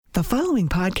The following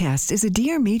podcast is a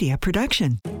Dear Media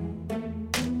production.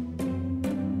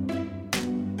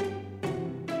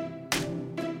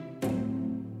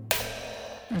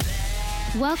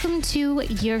 Welcome to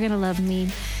You're Gonna Love Me,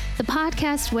 the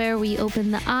podcast where we open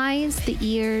the eyes, the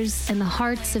ears, and the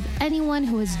hearts of anyone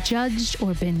who has judged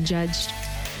or been judged.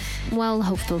 Well,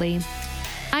 hopefully.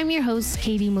 I'm your host,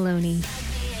 Katie Maloney.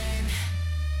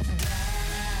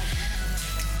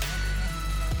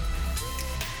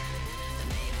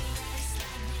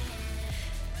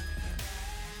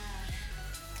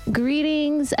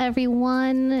 Greetings,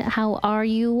 everyone. How are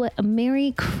you?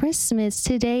 Merry Christmas.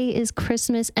 Today is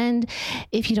Christmas, and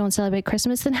if you don't celebrate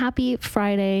Christmas, then happy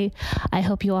Friday. I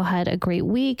hope you all had a great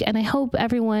week, and I hope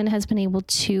everyone has been able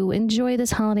to enjoy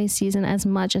this holiday season as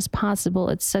much as possible.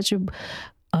 It's such an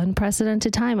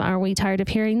unprecedented time. Are we tired of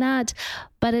hearing that?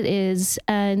 But it is,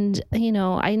 and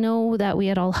I know that we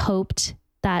had all hoped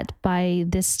that by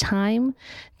this time,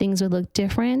 things would look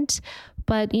different.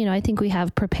 But, I think we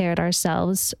have prepared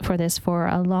ourselves for this for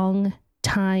a long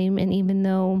time. And even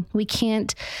though we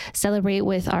can't celebrate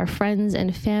with our friends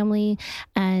and family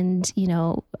and,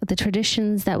 the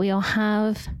traditions that we all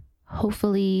have,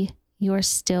 hopefully you're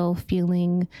still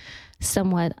feeling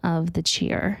somewhat of the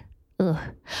cheer.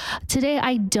 Today,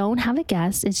 I don't have a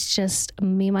guest. It's just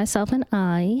me, myself, and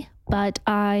I. But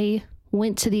I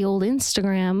went to the old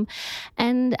Instagram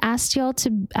and asked y'all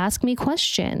to ask me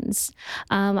questions.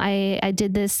 I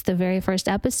did this the very first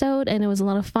episode, and it was a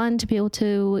lot of fun to be able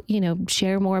to,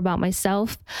 share more about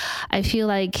myself. I feel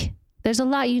like there's a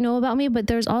lot you know about me, but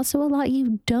there's also a lot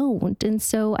you don't. And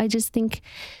so I just think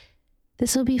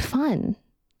this will be fun.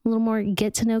 A little more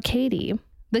get to know Katie.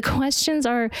 The questions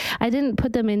I didn't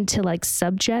put them into like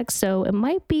subjects, so it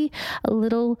might be a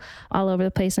little all over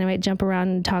the place, and I might jump around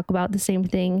and talk about the same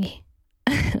thing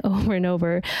over and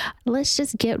over. Let's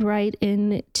just get right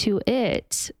into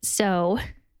it. So,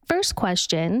 first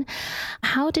question,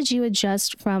 how did you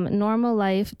adjust from normal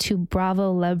life to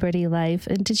Bravo celebrity life?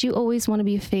 And did you always want to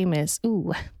be famous?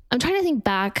 I'm trying to think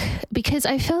back because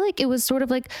I feel like it was sort of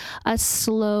like a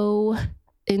slow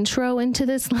intro into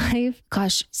this life.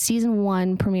 Gosh, season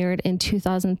 1 premiered in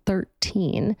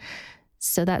 2013.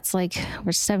 So that's like,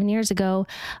 we're 7 years ago.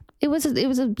 It was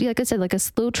like I said, like a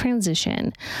slow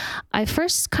transition. I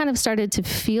first kind of started to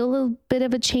feel a bit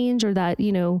of a change, or that,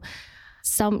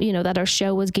 that our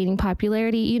show was gaining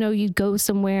popularity. You'd go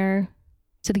somewhere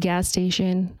to the gas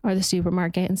station or the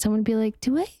supermarket and someone would be like,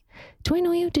 do I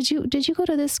know you? Did you go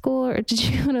to this school or did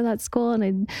you go to that school? And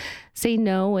I'd say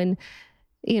no. And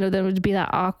there would be that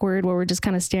awkward where we're just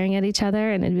kind of staring at each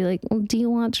other, and it'd be like, well, do you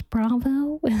watch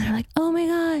Bravo? And they're like, oh my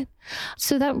God.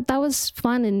 So that was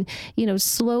fun. And,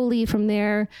 slowly from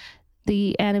there,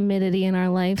 the anonymity in our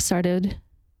life started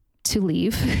to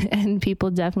leave, and people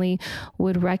definitely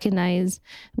would recognize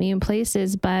me in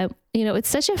places. But, it's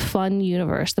such a fun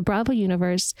universe, the Bravo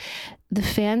universe. The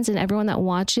fans and everyone that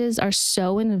watches are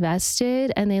so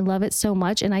invested, and they love it so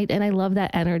much. And I love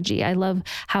that energy. I love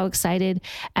how excited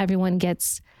everyone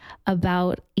gets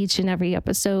about each and every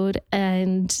episode,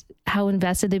 and how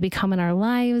invested they become in our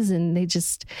lives. And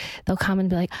they'll come and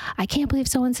be like, I can't believe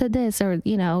someone said this, or,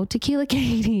 Tequila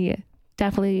Katie.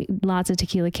 Definitely lots of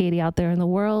Tequila Katie out there in the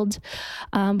world.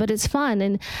 But it's fun.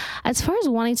 And as far as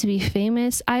wanting to be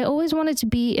famous, I always wanted to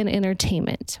be in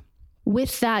entertainment.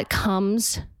 With that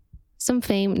comes some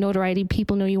fame, notoriety.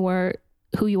 People know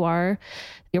who you are.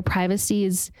 Your privacy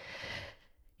is,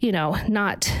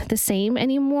 not the same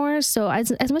anymore. So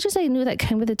as much as I knew that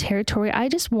came with the territory, I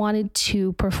just wanted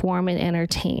to perform and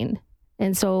entertain.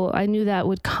 And so I knew that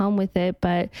would come with it,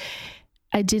 but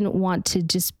I didn't want to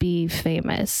just be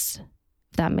famous.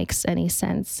 If that makes any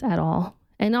sense at all.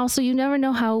 And also, you never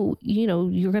know how,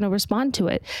 you're going to respond to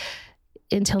it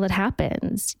until it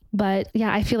happens. But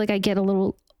yeah, I feel like I get a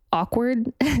little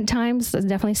awkward at times,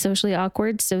 definitely socially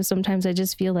awkward. So sometimes I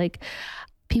just feel like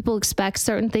people expect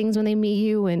certain things when they meet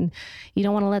you, and you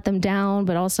don't want to let them down,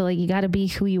 but also like you got to be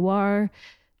who you are.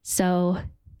 So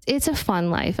it's a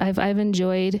fun life. I've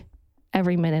enjoyed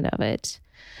every minute of it.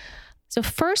 So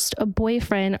first, a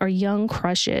boyfriend or young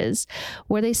crushes,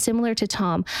 were they similar to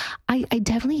Tom? I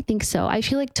definitely think so. I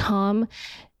feel like Tom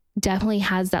definitely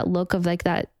has that look of like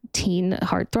that teen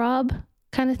heartthrob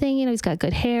kind of thing. He's got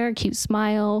good hair, cute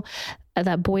smile,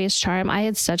 that boyish charm. I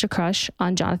had such a crush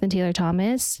on Jonathan Taylor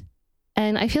Thomas.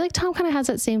 And I feel like Tom kind of has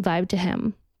that same vibe to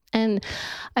him. And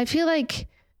I feel like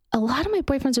a lot of my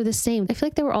boyfriends are the same. I feel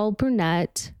like they were all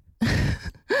brunette.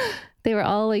 They were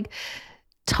all like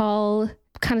tall,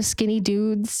 kind of skinny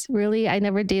dudes, really. I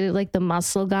never dated like the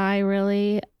muscle guy,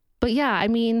 really. But yeah, I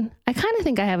kind of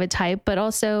think I have a type, but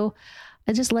also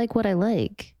I just like what I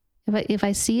like. If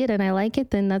I see it and I like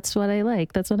it, then that's what I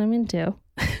like. That's what I'm into.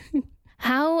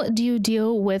 How do you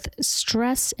deal with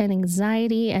stress and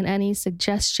anxiety, and any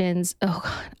suggestions? Oh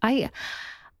God,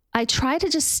 I try to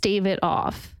just stave it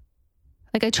off.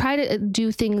 Like I try to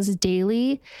do things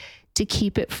daily to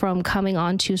keep it from coming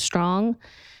on too strong.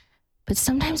 But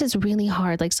sometimes it's really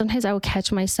hard. Like sometimes I will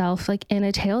catch myself like in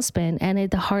a tailspin, and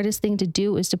the hardest thing to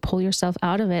do is to pull yourself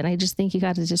out of it. And I just think you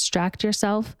got to distract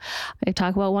yourself. I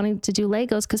talk about wanting to do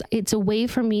Legos because it's a way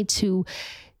for me to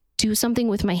do something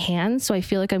with my hands. So I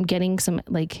feel like I'm getting some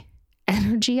like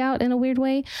energy out in a weird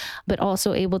way, but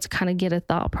also able to kind of get a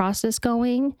thought process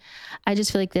going. I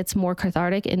just feel like that's more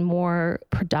cathartic and more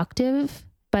productive.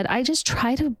 But I just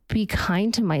try to be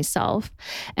kind to myself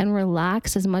and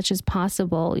relax as much as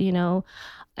possible. You know,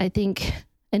 I think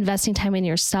investing time in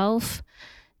yourself,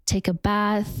 take a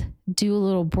bath, do a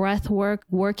little breath work,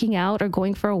 working out or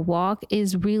going for a walk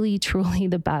is really, truly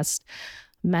the best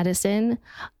medicine.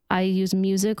 I use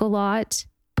music a lot,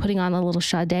 putting on a little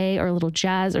Sade or a little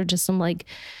jazz or just some like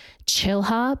chill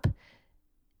hop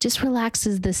just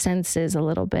relaxes the senses a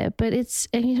little bit. But it's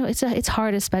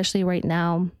hard, especially right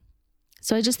now.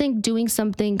 So I just think doing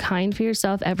something kind for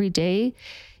yourself every day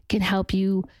can help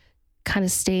you kind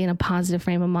of stay in a positive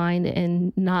frame of mind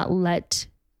and not let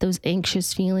those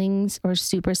anxious feelings or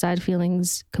super sad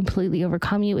feelings completely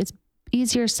overcome you. It's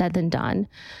easier said than done.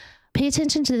 Pay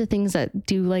attention to the things that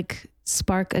do like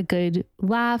spark a good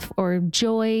laugh or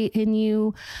joy in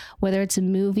you, whether it's a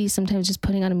movie. Sometimes just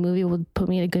putting on a movie will put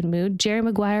me in a good mood. Jerry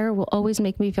Maguire will always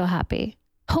make me feel happy.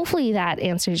 Hopefully that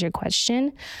answers your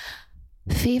question.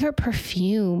 Favorite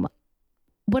perfume.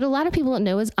 What a lot of people don't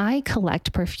know is I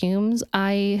collect perfumes.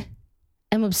 I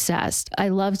am obsessed. I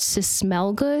love to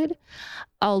smell good.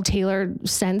 I'll tailor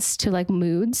scents to like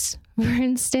moods. For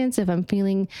instance, if I'm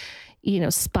feeling,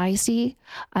 spicy,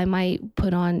 I might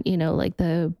put on, like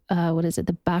the,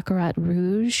 the Baccarat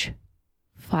Rouge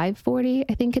 540,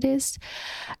 I think it is.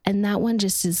 And that one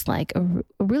just is like a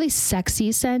really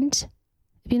sexy scent,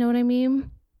 if you know what I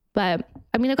mean. But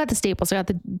I've got the staples. I got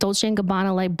the Dolce &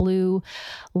 Gabbana Light Blue.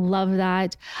 Love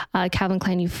that. Calvin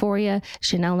Klein Euphoria,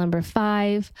 Chanel No.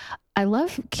 5. I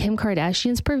love Kim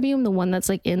Kardashian's perfume, the one that's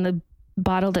like in the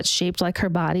bottle that's shaped like her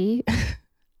body.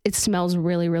 It smells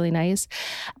really, really nice.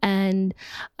 And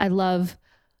I love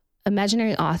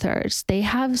Imaginary Authors. They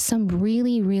have some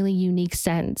really, really unique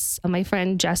scents. My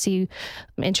friend Jessie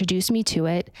introduced me to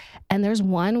it. And there's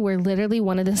one where literally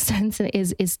one of the scents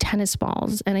is tennis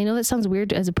balls. And I know that sounds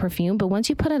weird as a perfume, but once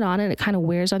you put it on and it kind of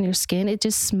wears on your skin, it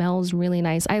just smells really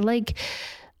nice. I like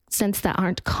scents that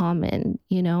aren't common,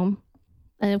 And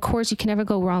of course, you can never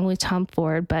go wrong with Tom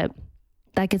Ford, but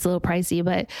that gets a little pricey.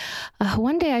 But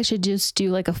one day I should just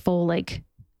do like a full like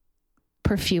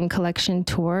perfume collection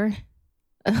tour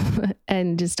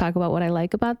and just talk about what I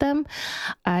like about them.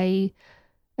 I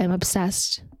am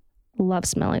obsessed, love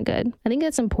smelling good. I think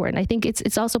that's important. I think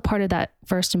it's also part of that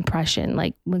first impression.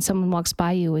 Like when someone walks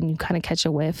by you and you kind of catch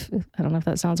a whiff. I don't know if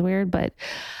that sounds weird, but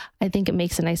I think it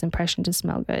makes a nice impression to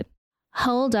smell good.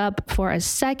 Hold up for a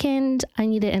second. I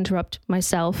need to interrupt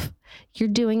myself. You're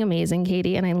doing amazing,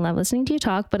 Katie, and I love listening to you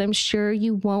talk, but I'm sure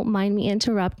you won't mind me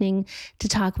interrupting to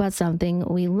talk about something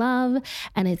we love,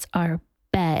 and it's our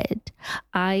bed.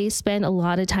 I spend a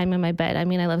lot of time in my bed. I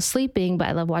love sleeping, but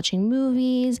I love watching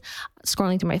movies,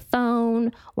 scrolling through my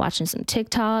phone, watching some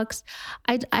TikToks.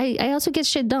 I also get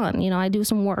shit done. I do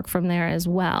some work from there as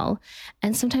well.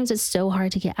 And sometimes it's so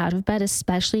hard to get out of bed,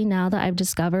 especially now that I've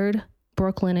discovered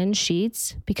Brooklinen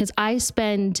sheets, because I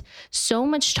spend so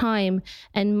much time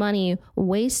and money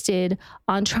wasted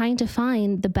on trying to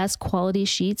find the best quality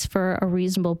sheets for a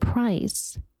reasonable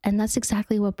price. And that's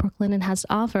exactly what Brooklinen has to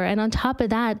offer. And on top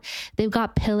of that, they've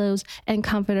got pillows and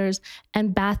comforters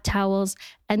and bath towels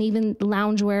and even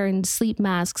loungewear and sleep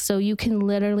masks. So you can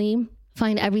literally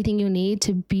find everything you need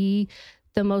to be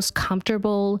the most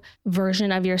comfortable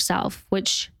version of yourself,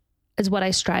 which is what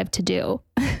I strive to do.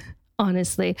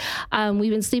 Honestly, we've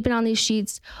been sleeping on these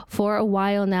sheets for a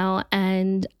while now,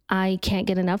 and I can't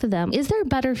get enough of them. Is there a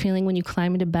better feeling when you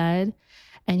climb into bed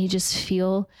and you just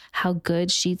feel how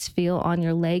good sheets feel on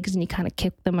your legs and you kind of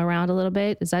kick them around a little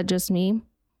bit? Is that just me?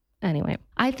 Anyway,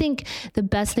 I think the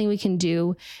best thing we can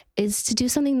do is to do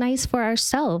something nice for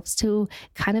ourselves, to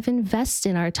kind of invest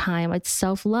in our time. It's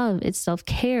self-love, it's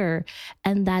self-care.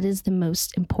 And that is the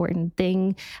most important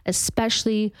thing,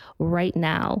 especially right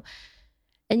now.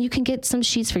 And you can get some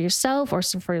sheets for yourself or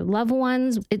some for your loved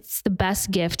ones. It's the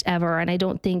best gift ever. And I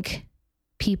don't think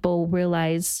people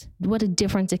realize what a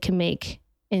difference it can make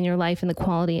in your life and the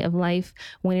quality of life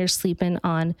when you're sleeping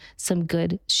on some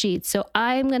good sheets. So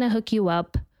I'm going to hook you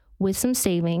up with some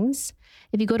savings.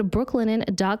 If you go to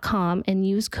brooklinen.com and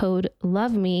use code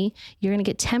LOVEME, you're going to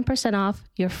get 10% off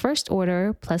your first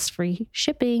order plus free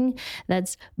shipping.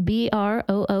 That's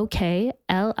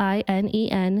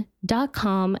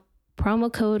BROOKLINEN.com.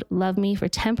 Promo code LOVEME for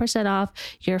 10% off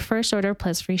your first order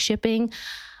plus free shipping.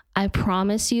 I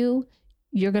promise you,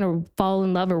 you're going to fall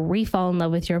in love or re-fall in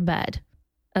love with your bed.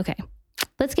 Okay,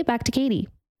 let's get back to Katie.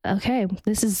 Okay,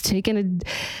 this is taking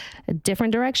a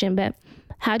different direction, but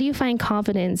how do you find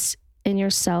confidence in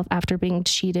yourself after being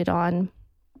cheated on?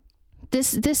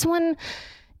 This one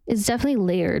is definitely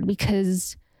layered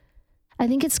because I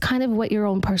think it's kind of what your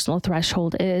own personal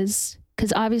threshold is,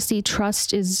 because obviously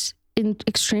trust is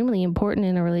extremely important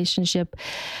in a relationship,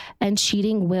 and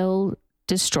cheating will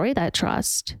destroy that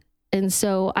trust. And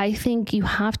so I think you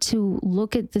have to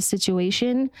look at the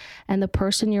situation and the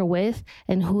person you're with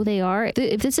and who they are.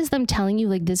 If this is them telling you,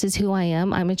 like, this is who I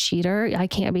am, I'm a cheater, I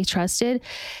can't be trusted,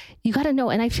 you got to know.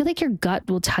 And I feel like your gut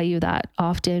will tell you that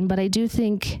often, but I do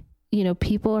think,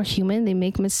 people are human. They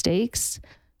make mistakes.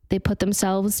 They put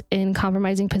themselves in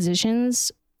compromising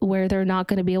positions where they're not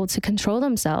going to be able to control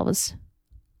themselves,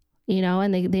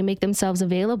 and they make themselves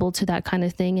available to that kind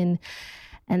of thing.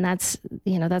 And that's,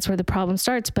 that's where the problem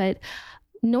starts. But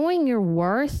knowing your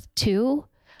worth too,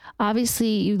 obviously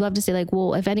you'd love to say like,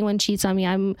 well, if anyone cheats on me,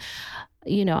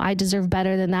 I deserve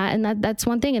better than that. And that's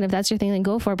one thing. And if that's your thing, then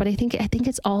go for it. But I think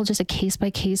it's all just a case by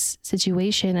case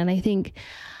situation. And I think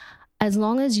as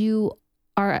long as you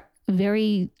are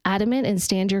very adamant and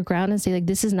stand your ground and say like,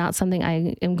 this is not something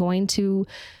I am going to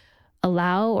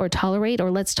allow or tolerate, or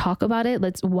let's talk about it.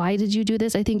 Why did you do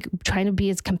this? I think trying to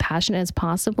be as compassionate as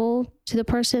possible to the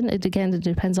person. It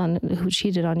depends on who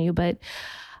cheated on you, but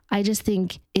I just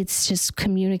think it's just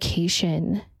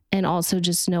communication, and also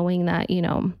just knowing that,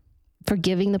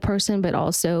 forgiving the person, but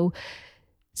also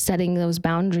setting those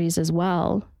boundaries as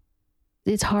well.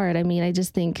 It's hard. I mean, I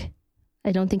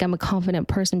don't think I'm a confident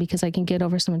person because I can get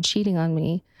over someone cheating on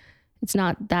me. It's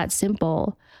not that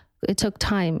simple. It took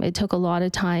time. It took a lot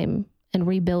of time and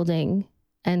rebuilding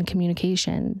and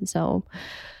communication. So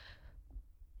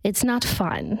it's not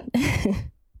fun.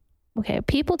 Okay.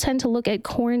 People tend to look at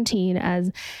quarantine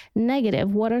as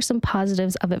negative. What are some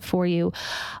positives of it for you?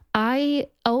 I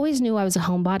always knew I was a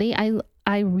homebody.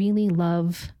 I really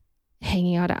love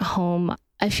hanging out at home.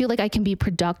 I feel like I can be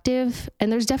productive, and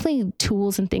there's definitely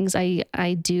tools and things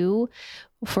I do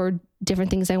for different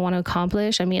things I want to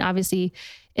accomplish. I mean, obviously,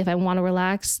 if I want to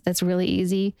relax, that's really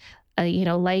easy.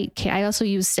 Light. I also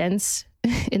use scents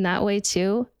in that way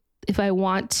too. If I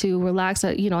want to relax,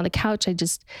 on the couch, I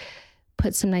just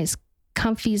put some nice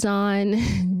comfies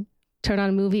on, turn on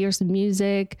a movie or some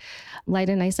music, light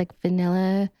a nice like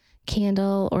vanilla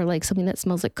candle or like something that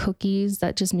smells like cookies.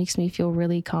 That just makes me feel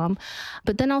really calm.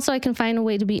 But then also I can find a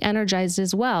way to be energized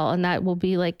as well. And that will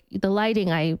be like the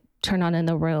lighting I turn on in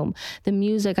the room, the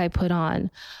music I put on.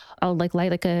 I'll light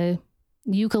like a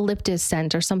eucalyptus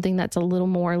scent or something that's a little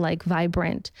more like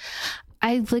vibrant.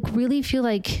 I really feel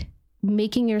like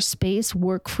making your space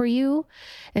work for you,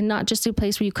 and not just a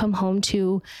place where you come home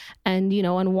to and,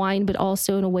 unwind, but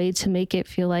also in a way to make it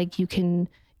feel like you can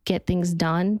get things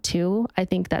done too. I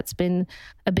think that's been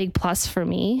a big plus for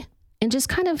me, and just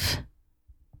kind of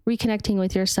reconnecting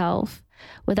with yourself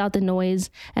without the noise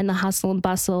and the hustle and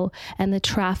bustle and the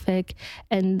traffic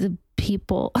and the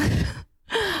people.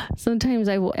 Sometimes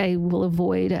I will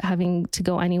avoid having to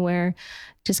go anywhere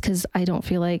just because I don't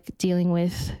feel like dealing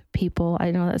with people.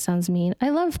 I know that sounds mean. I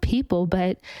love people,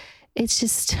 but it's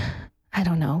just, I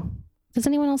don't know. Does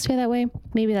anyone else feel that way?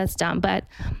 Maybe that's dumb, but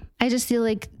I just feel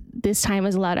like this time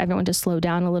has allowed everyone to slow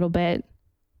down a little bit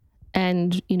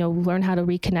and, learn how to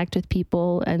reconnect with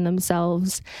people and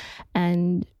themselves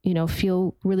and,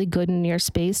 feel really good in your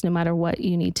space no matter what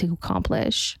you need to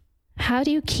accomplish. How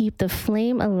do you keep the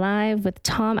flame alive with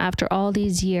Tom after all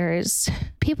these years?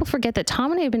 People forget that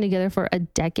Tom and I have been together for a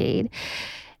decade.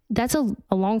 That's a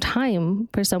long time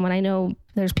for someone. I know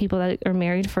there's people that are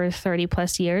married for 30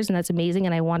 plus years, and that's amazing.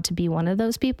 And I want to be one of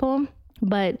those people.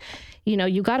 But,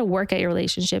 you got to work at your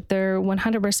relationship. They're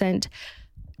 100%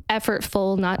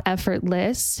 effortful, not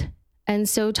effortless. And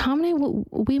so Tom and I,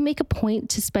 we make a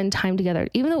point to spend time together,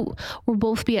 even though we'll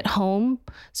both be at home.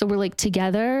 So we're like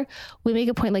together, we make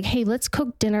a point like, hey, let's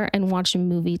cook dinner and watch a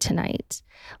movie tonight.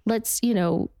 Let's,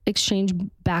 exchange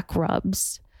back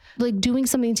rubs. like doing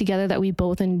something together that we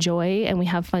both enjoy and we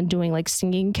have fun doing, like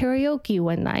singing karaoke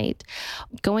one night,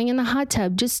 going in the hot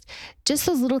tub, just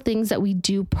those little things that we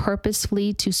do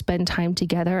purposefully to spend time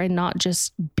together and not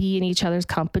just be in each other's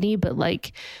company, but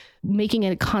like making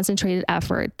it a concentrated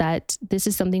effort that this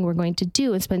is something we're going to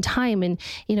do and spend time. And,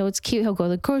 it's cute. He'll go to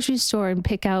the grocery store and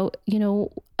pick out,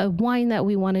 a wine that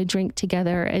we want to drink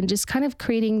together and just kind of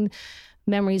creating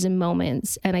memories and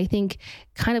moments. And I think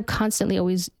kind of constantly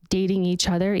always dating each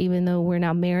other, even though we're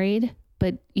not married,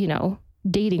 but,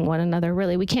 dating one another,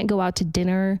 really. We can't go out to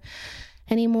dinner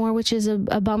anymore, which is a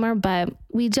bummer, but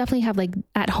we definitely have like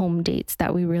at home dates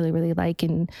that we really, really like,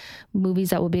 and movies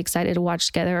that we'll be excited to watch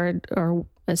together, or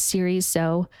a series.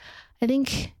 So I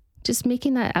think just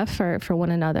making that effort for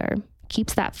one another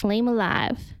keeps that flame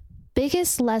alive.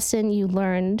 Biggest lesson you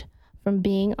learned from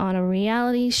being on a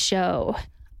reality show?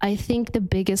 I think the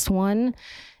biggest one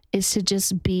is to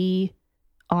just be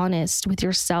honest with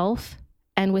yourself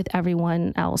and with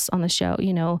everyone else on the show.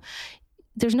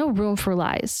 There's no room for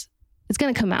lies. It's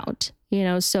going to come out,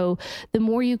 so the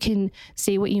more you can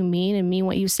say what you mean and mean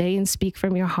what you say and speak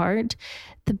from your heart,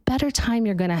 the better time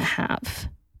you're going to have,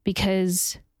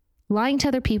 because lying to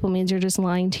other people means you're just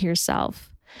lying to yourself.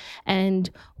 And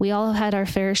we all have had our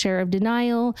fair share of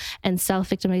denial and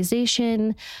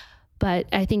self-victimization, but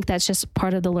I think that's just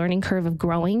part of the learning curve of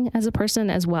growing as a person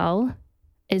as well,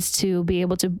 is to be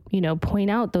able to, point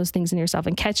out those things in yourself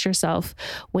and catch yourself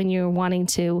when you're wanting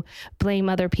to blame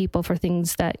other people for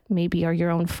things that maybe are your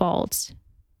own faults.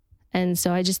 And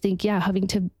so I just think, having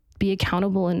to be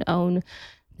accountable and own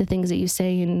the things that you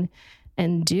say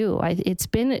and do. It's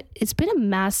been a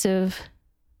massive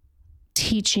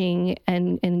teaching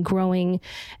and growing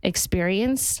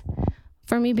experience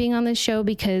for me being on this show,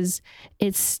 because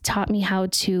it's taught me how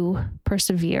to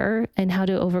persevere and how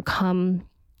to overcome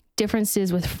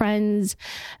differences with friends,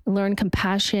 learn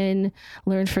compassion,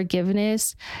 learn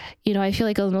forgiveness. I feel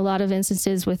like in a lot of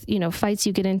instances with, fights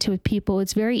you get into with people,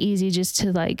 it's very easy just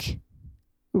to like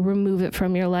remove it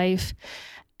from your life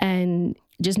and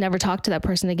just never talk to that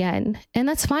person again. And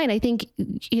that's fine. I think,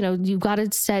 you've got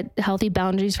to set healthy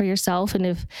boundaries for yourself. And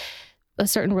if a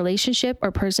certain relationship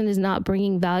or person is not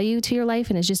bringing value to your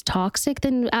life and is just toxic,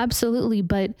 then absolutely.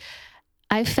 But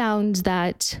I found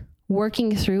that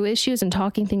working through issues and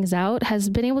talking things out has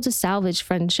been able to salvage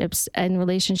friendships and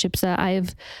relationships that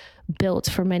I've built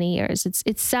for many years.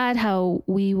 It's sad how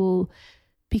we will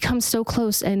become so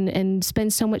close and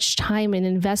spend so much time and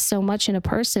invest so much in a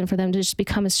person for them to just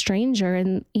become a stranger.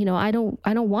 And, I don't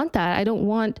want that. I don't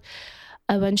want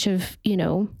a bunch of,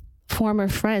 former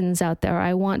friends out there.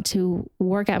 I want to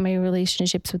work at my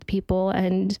relationships with people,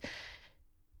 and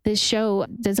this show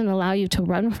doesn't allow you to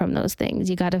run from those things.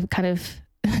 You got to kind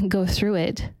of go through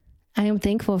it. I am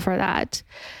thankful for that,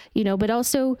 but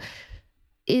also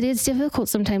it is difficult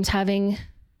sometimes having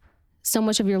so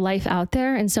much of your life out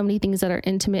there and so many things that are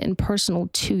intimate and personal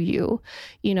to you,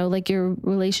 like your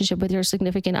relationship with your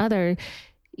significant other,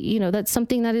 that's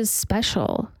something that is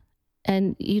special.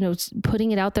 And,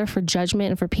 putting it out there for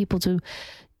judgment and for people to,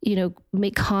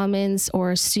 make comments or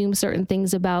assume certain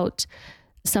things about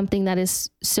something that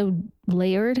is so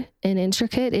layered and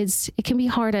intricate, it can be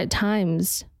hard at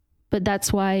times. But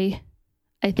that's why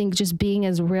I think just being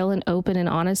as real and open and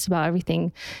honest about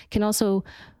everything can also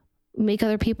make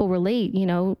other people relate.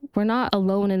 We're not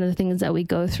alone in the things that we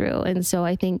go through. And so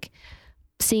I think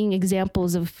seeing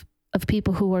examples of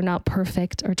people who are not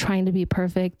perfect or trying to be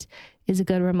perfect is a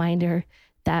good reminder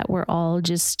that we're all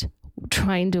just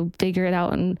trying to figure it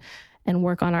out and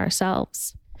work on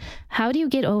ourselves. How do you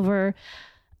get over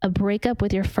a breakup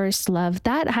with your first love?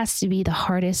 That has to be the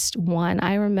hardest one.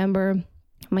 I remember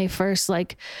my first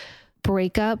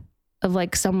breakup of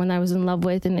someone I was in love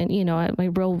with, and my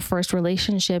real first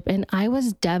relationship, and I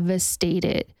was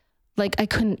devastated. I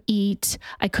couldn't eat,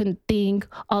 I couldn't think,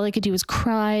 all I could do was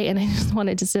cry, and I just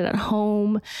wanted to sit at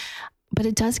home. But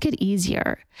it does get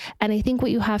easier. And I think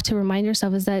what you have to remind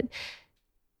yourself is that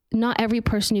not every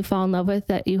person you fall in love with,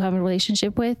 that you have a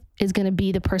relationship with, is going to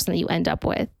be the person that you end up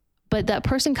with. But that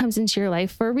person comes into your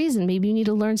life for a reason. Maybe you need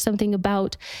to learn something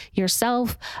about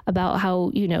yourself, about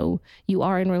how, you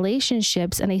are in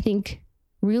relationships. And I think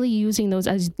really using those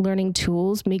as learning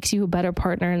tools makes you a better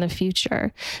partner in the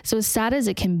future. So as sad as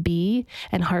it can be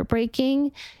and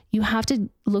heartbreaking, you have to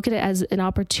look at it as an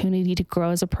opportunity to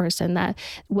grow as a person, that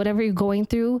whatever you're going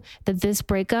through, that this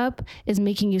breakup is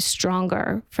making you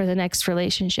stronger for the next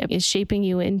relationship, is shaping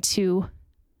you into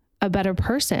a better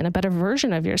person, a better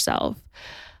version of yourself.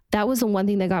 That was the one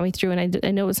thing that got me through. And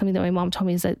I know it was something that my mom told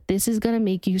me, is that this is going to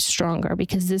make you stronger,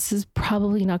 because this is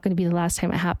probably not going to be the last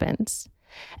time it happens.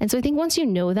 And so I think once you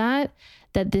know that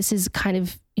this is kind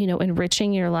of,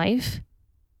 enriching your life,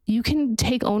 you can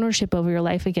take ownership over your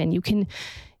life again. You can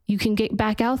get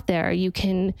back out there. You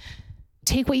can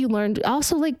take what you learned.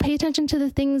 Also, like, pay attention to the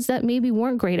things that maybe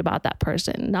weren't great about that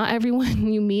person. Not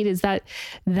everyone you meet is that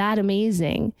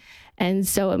amazing. And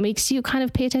so it makes you kind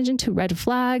of pay attention to red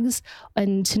flags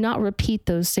and to not repeat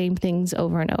those same things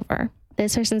over and over.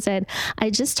 This person said,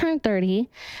 I just turned 30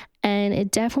 and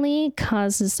it definitely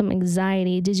causes some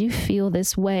anxiety. Did you feel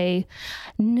this way?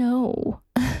 No,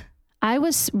 I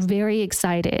was very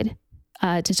excited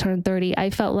to turn 30. I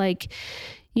felt like,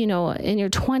 in your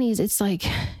 20s, it's like,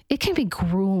 it can be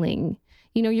grueling.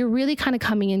 You're really kind of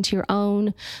coming into your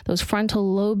own. Those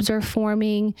frontal lobes are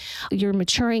forming. You're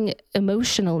maturing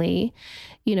emotionally.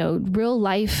 Real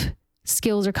life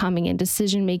skills are coming in,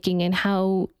 decision making and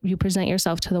how you present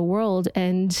yourself to the world.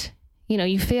 And,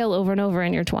 you fail over and over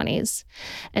in your 20s.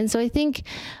 And so I think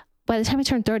by the time I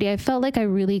turned 30, I felt like I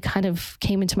really kind of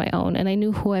came into my own and I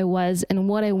knew who I was and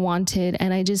what I wanted.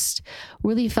 And I just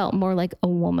really felt more like a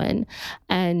woman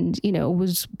and,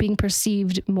 was being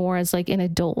perceived more as like an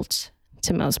adult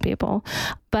to most people.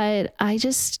 But I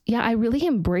really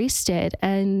embraced it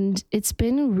and it's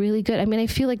been really good. I mean, I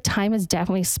feel like time has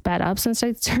definitely sped up since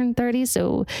I turned 30.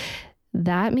 So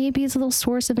that maybe is a little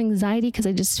source of anxiety because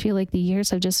I just feel like the years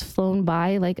have just flown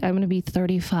by. Like I'm going to be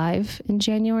 35 in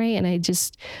January and I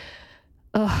just,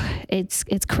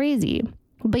 it's crazy.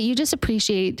 But you just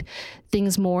appreciate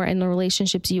things more in the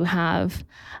relationships you have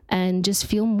and just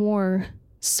feel more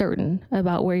certain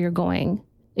about where you're going.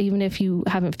 Even if you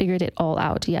haven't figured it all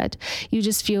out yet, you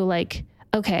just feel like,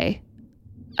 okay,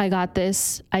 I got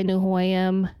this. I know who I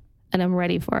am and I'm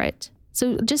ready for it.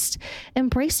 So just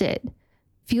embrace it.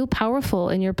 Feel powerful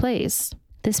in your place.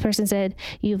 This person said,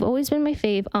 you've always been my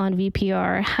fave on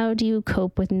VPR. How do you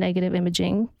cope with negative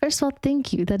imaging? First of all,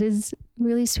 thank you. That is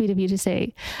really sweet of you to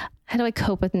say. How do I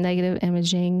cope with negative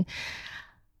imaging?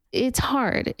 It's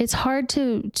hard. It's hard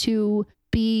to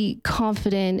be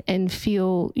confident and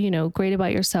feel, great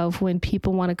about yourself when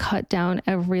people want to cut down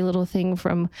every little thing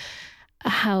from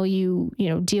how you,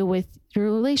 deal with your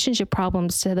relationship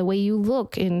problems to the way you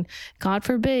look. And God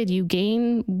forbid you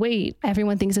gain weight.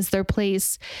 Everyone thinks it's their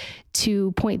place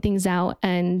to point things out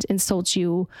and insult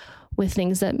you with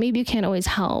things that maybe you can't always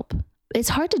help. It's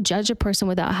hard to judge a person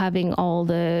without having all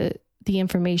the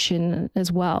information as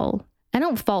well. I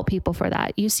don't fault people for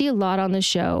that. You see a lot on the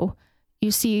show. You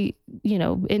see,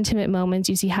 intimate moments,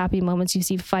 you see happy moments, you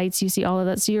see fights, you see all of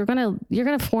that. So you're going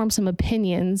to form some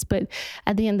opinions, but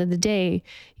at the end of the day,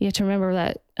 you have to remember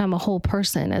that I'm a whole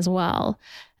person as well.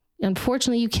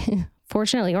 Unfortunately,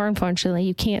 fortunately or unfortunately,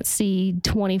 you can't see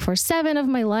 24/7 of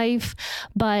my life,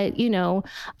 but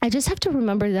I just have to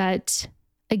remember that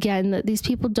again, that these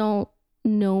people don't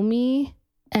know me.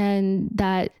 And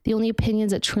that the only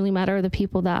opinions that truly matter are the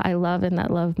people that I love and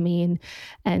that love me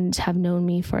and have known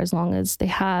me for as long as they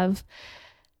have.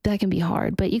 That can be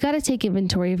hard, but you got to take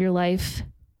inventory of your life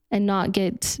and not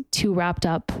get too wrapped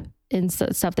up in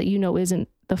stuff that isn't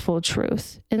the full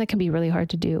truth. And that can be really hard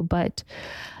to do, but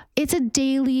it's a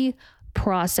daily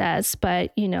process.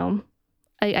 But,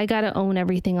 I got to own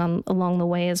everything along the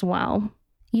way as well.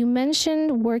 You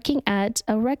mentioned working at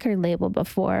a record label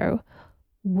before.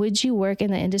 Would you work in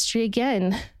the industry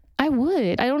again? I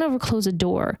would. I don't ever close a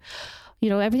door.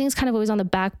 Everything's kind of always on the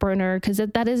back burner because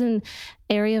that is an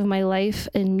area of my life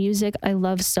and music I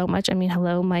love so much. I mean,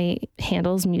 hello, my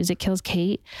handle's Music Kills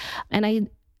Kate. And I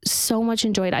so much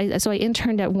enjoyed. So I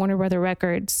interned at Warner Brother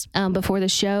Records before the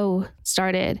show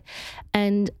started.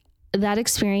 And that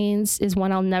experience is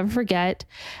one I'll never forget.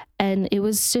 And it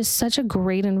was just such a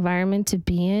great environment to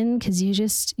be in because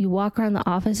you walk around the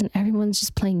office and everyone's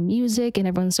just playing music and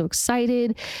everyone's so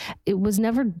excited. It was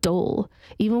never dull.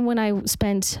 Even when I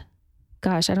spent,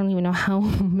 I don't even know how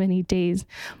many days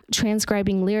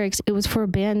transcribing lyrics, it was for a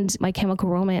band, My Chemical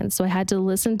Romance. So I had to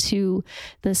listen to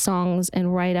the songs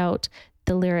and write out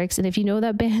the lyrics. And if you know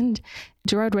that band,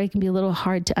 Gerard Way can be a little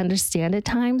hard to understand at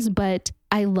times, but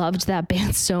I loved that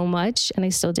band so much and I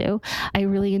still do. I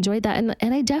really enjoyed that.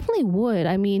 And I definitely would.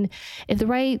 I mean, if the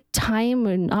right time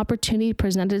and opportunity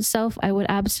presented itself, I would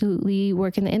absolutely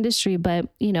work in the industry. But,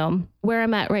 where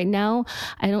I'm at right now,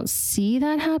 I don't see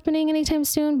that happening anytime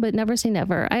soon, but never say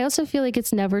never. I also feel like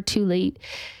it's never too late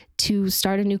to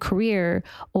start a new career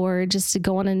or just to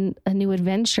go on a new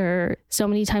adventure. So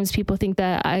many times people think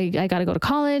that I got to go to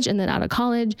college and then out of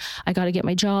college, I got to get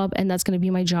my job and that's going to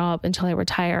be my job until I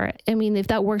retire. I mean, if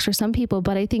that works for some people,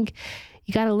 but I think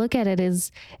you got to look at it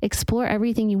as explore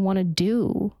everything you want to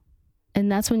do.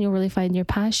 And that's when you'll really find your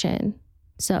passion.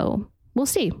 So we'll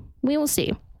see. We will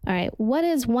see. All right. What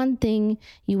is one thing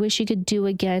you wish you could do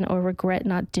again or regret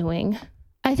not doing?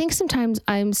 I think sometimes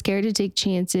I'm scared to take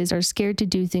chances or scared to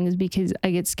do things because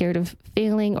I get scared of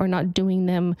failing or not doing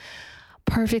them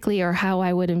perfectly or how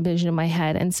I would envision in my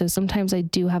head. And so sometimes I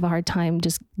do have a hard time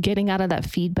just getting out of that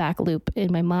feedback loop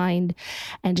in my mind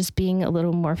and just being a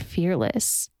little more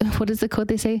fearless. What is the quote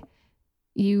they say?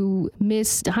 You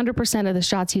miss 100% of the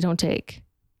shots you don't take.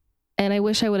 And I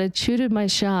wish I would have shooted my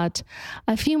shot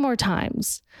a few more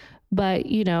times. But,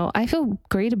 I feel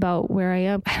great about where I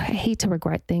am. I hate to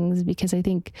regret things because I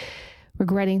think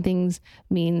regretting things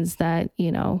means that,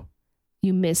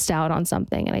 you missed out on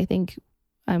something. And I think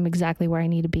I'm exactly where I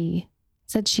need to be.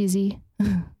 Is that cheesy?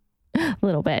 A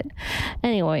little bit.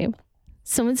 Anyway,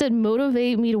 someone said,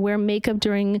 motivate me to wear makeup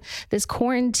during this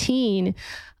quarantine.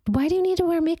 Why do you need to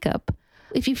wear makeup?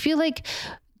 If you feel like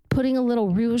putting a little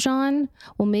rouge on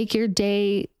will make your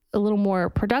day a little more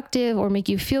productive or make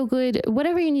you feel good,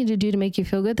 whatever you need to do to make you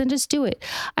feel good, then just do it.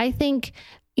 I think,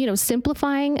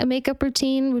 simplifying a makeup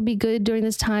routine would be good during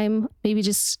this time. Maybe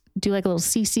just do like a little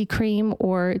CC cream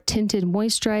or tinted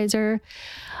moisturizer,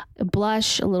 a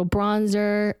blush, a little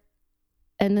bronzer,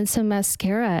 and then some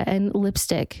mascara and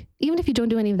lipstick. Even if you don't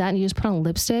do any of that and you just put on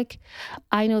lipstick,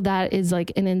 I know that is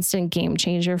like an instant game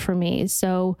changer for me.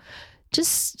 So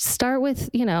just start with,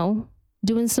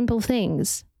 doing simple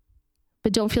things.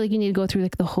 But don't feel like you need to go through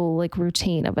like the whole like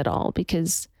routine of it all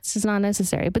because this is not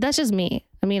necessary. But that's just me.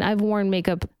 I mean, I've worn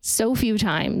makeup so few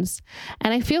times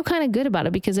and I feel kind of good about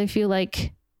it because I feel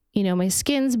like, my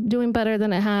skin's doing better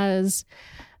than it has.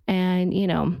 And,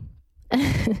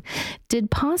 did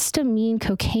pasta mean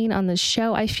cocaine on the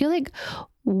show? I feel like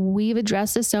we've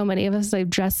addressed this, so many of us have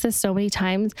addressed this so many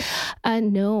times.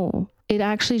 No, it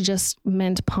actually just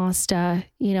meant pasta.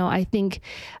 I think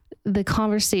the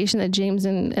conversation that James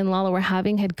and Lala were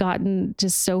having had gotten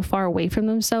just so far away from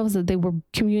themselves that they were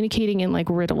communicating in like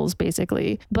riddles,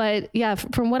 basically. But yeah,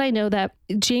 from what I know, that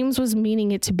James was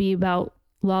meaning it to be about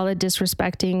Lala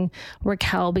disrespecting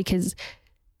Raquel because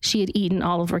she had eaten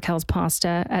all of Raquel's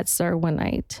pasta at SUR one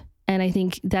night. And I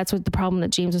think that's what the problem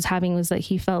that James was having was that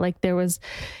he felt like there was,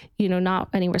 not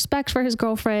any respect for his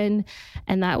girlfriend.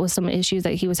 And that was some issues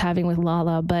that he was having with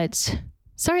Lala. But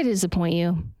sorry to disappoint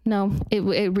you. No, it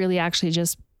really actually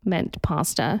just meant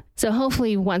pasta. So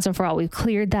hopefully once and for all, we've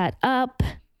cleared that up.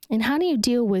 And how do you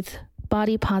deal with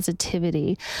body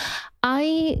positivity?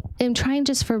 I am trying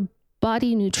just for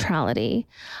body neutrality.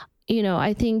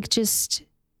 I think just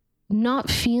not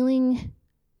feeling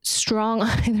strong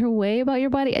either way about your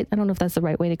body. I don't know if that's the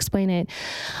right way to explain it,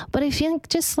 but I feel like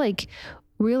just like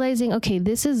realizing, okay,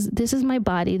 this is my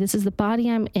body. This is the body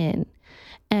I'm in.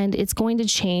 And it's going to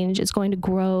change. It's going to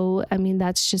grow. I mean,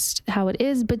 that's just how it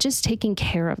is, but just taking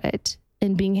care of it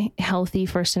and being healthy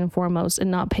first and foremost and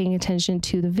not paying attention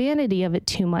to the vanity of it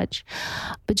too much,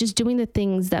 but just doing the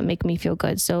things that make me feel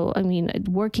good. So, I mean,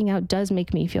 working out does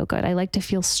make me feel good. I like to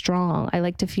feel strong. I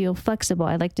like to feel flexible.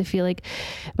 I like to feel like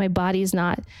my body is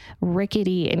not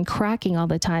rickety and cracking all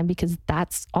the time because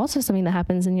that's also something that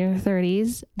happens in your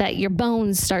 30s, that your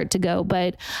bones start to go.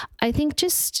 But I think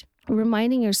just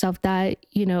reminding yourself that,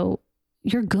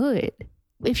 you're good.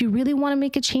 If you really want to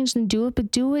make a change, then do it,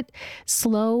 but do it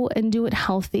slow and do it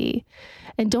healthy.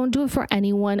 And don't do it for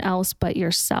anyone else but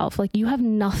yourself. Like, you have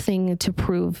nothing to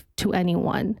prove to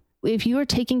anyone. If you are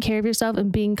taking care of yourself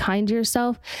and being kind to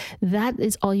yourself, that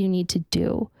is all you need to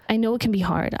do. I know it can be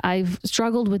hard. I've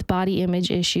struggled with body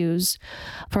image issues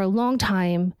for a long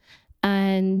time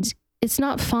and it's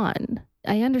not fun.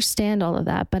 I understand all of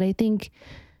that, but I think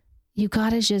you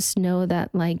gotta just know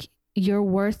that like you're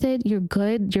worth it. You're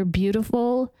good. You're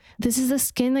beautiful. This is the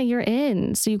skin that you're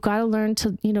in. So you've got to learn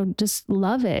to, just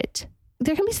love it.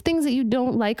 There can be things that you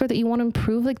don't like or that you want to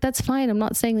improve. Like, that's fine. I'm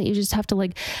not saying that you just have to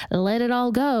like let it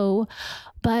all go.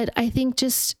 But I think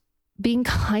just being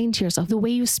kind to yourself, the way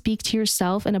you speak to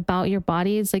yourself and about your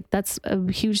body is like, that's a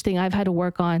huge thing I've had to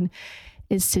work on,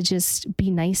 is to just be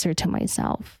nicer to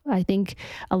myself. I think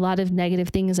a lot of negative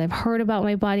things I've heard about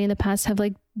my body in the past have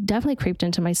like definitely creeped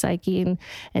into my psyche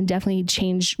and definitely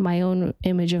changed my own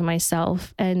image of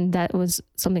myself. And that was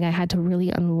something I had to really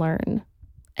unlearn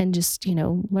and just,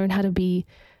 learn how to be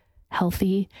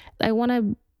healthy. I want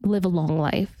to live a long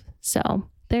life. So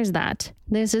there's that.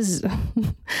 This is,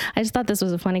 I just thought this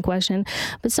was a funny question,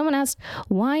 but someone asked,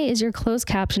 why is your closed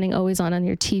captioning always on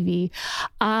your TV?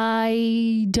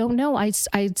 I don't know. I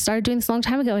started doing this a long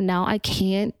time ago and now I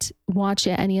can't watch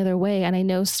it any other way. And I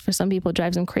know for some people it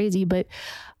drives them crazy, but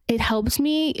it helps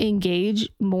me engage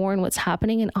more in what's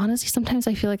happening. And honestly, sometimes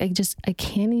I feel like I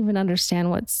can't even understand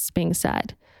what's being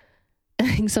said.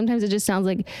 I think sometimes it just sounds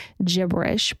like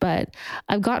gibberish, but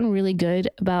I've gotten really good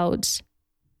about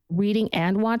reading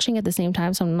and watching at the same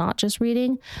time. So I'm not just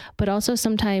reading, but also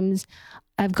sometimes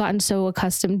I've gotten so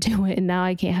accustomed to it and now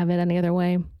I can't have it any other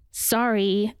way.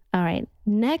 Sorry. All right.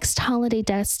 Next holiday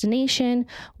destination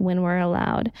when we're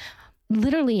allowed.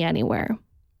 Literally anywhere.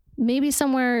 Maybe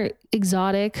somewhere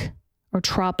exotic or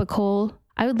tropical.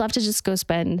 I would love to just go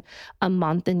spend a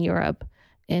month in Europe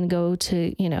and go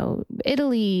to,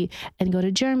 Italy and go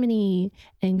to Germany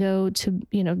and go to,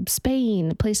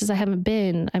 Spain, places I haven't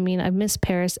been. I mean, I miss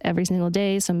Paris every single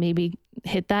day, so maybe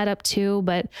hit that up too.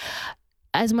 But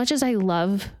as much as I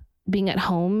love being at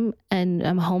home and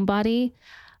I'm a homebody,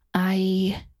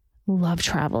 I love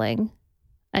traveling.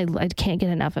 I can't get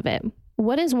enough of it.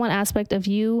 What is one aspect of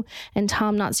you and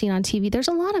Tom not seen on TV? There's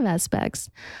a lot of aspects.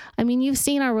 I mean, you've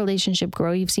seen our relationship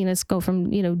grow. You've seen us go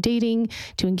from, dating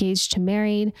to engaged to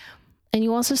married. And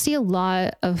you also see a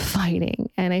lot of fighting.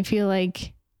 And I feel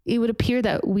like it would appear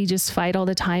that we just fight all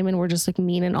the time and we're just like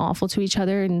mean and awful to each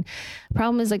other. And the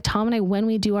problem is like Tom and I, when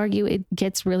we do argue, it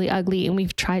gets really ugly. And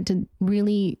we've tried to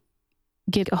really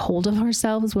get a hold of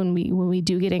ourselves when we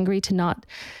do get angry to not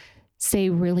say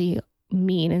really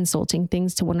mean, insulting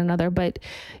things to one another. But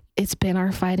it's been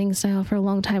our fighting style for a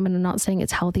long time. And I'm not saying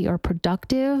it's healthy or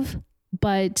productive,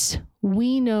 but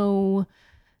we know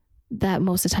that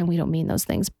most of the time we don't mean those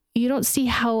things. You don't see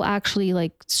how actually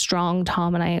like strong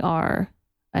Tom and I are.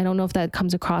 I don't know if that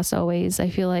comes across always. I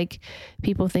feel like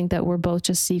people think that we're both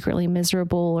just secretly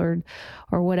miserable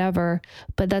or whatever,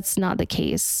 but that's not the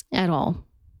case at all.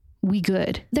 We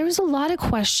good. There was a lot of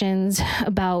questions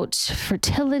about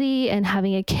fertility and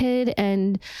having a kid,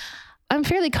 and I'm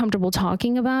fairly comfortable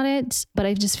talking about it, but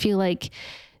I just feel like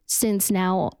since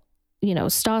now,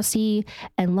 Stassi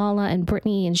and Lala and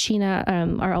Brittany and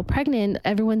Sheena are all pregnant,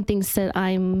 everyone thinks that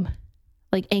I'm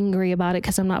like angry about it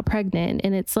because I'm not pregnant.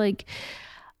 And it's like,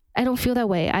 I don't feel that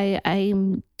way.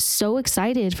 I'm so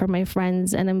excited for my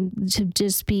friends and I'm to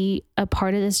just be a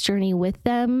part of this journey with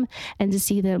them and to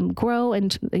see them grow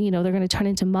and, they're going to turn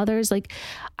into mothers. Like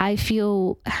I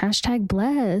feel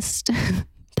 #blessed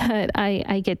that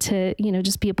I get to,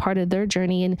 just be a part of their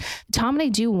journey. And Tom and I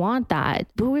do want that,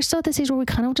 but we're still at the stage where we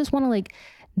kind of just want to like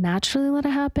naturally let it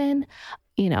happen.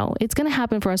 It's going to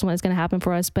happen for us when it's going to happen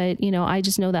for us. But, I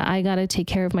just know that I got to take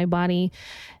care of my body.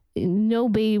 No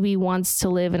baby wants to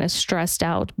live in a stressed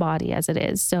out body as it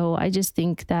is. So I just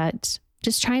think that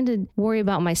just trying to worry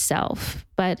about myself.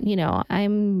 But,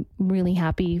 I'm really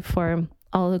happy for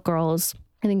all the girls.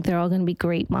 I think they're all going to be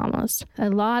great mamas. A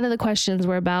lot of the questions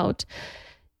were about,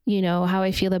 how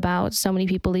I feel about so many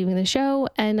people leaving the show.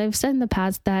 And I've said in the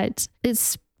past that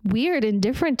it's weird and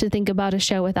different to think about a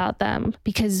show without them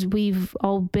because we've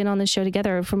all been on the show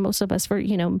together for most of us for,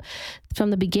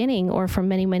 from the beginning or for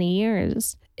many, many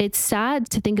years. It's sad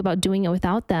to think about doing it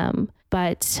without them,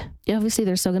 but obviously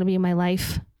they're still going to be in my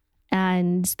life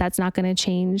and that's not going to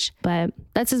change, but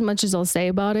that's as much as I'll say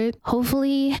about it.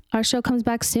 Hopefully our show comes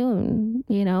back soon.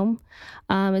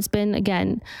 It's been,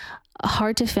 again,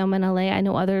 hard to film in LA. I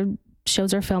know other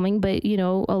shows are filming, but a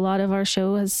lot of our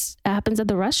show happens at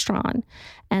the restaurant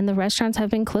and the restaurants have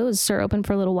been closed. They're open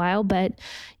for a little while, but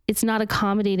it's not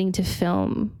accommodating to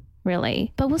film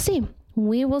really, but we'll see.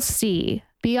 We will see.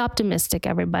 Be optimistic,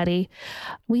 everybody.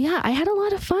 I had a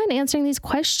lot of fun answering these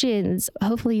questions.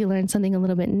 Hopefully you learned something a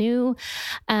little bit new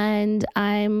and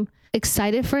I'm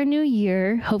excited for a new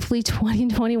year. Hopefully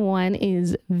 2021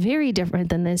 is very different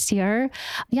than this year.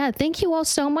 Yeah. Thank you all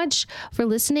so much for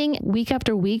listening week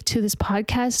after week to this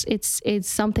podcast. It's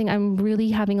something I'm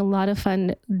really having a lot of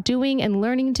fun doing and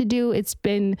learning to do. It's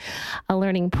been a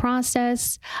learning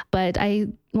process, but I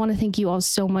want to thank you all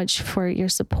so much for your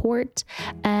support.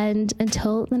 And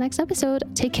until the next episode,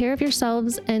 take care of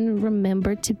yourselves and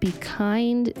remember to be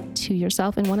kind to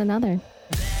yourself and one another.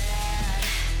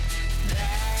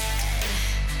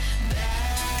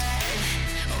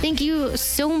 Thank you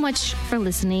so much for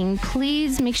listening.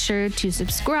 Please make sure to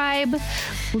subscribe,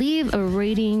 leave a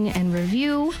rating and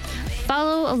review,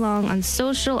 follow along on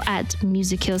social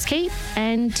 @MusicKillsKate,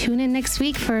 and tune in next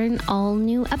week for an all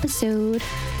new episode.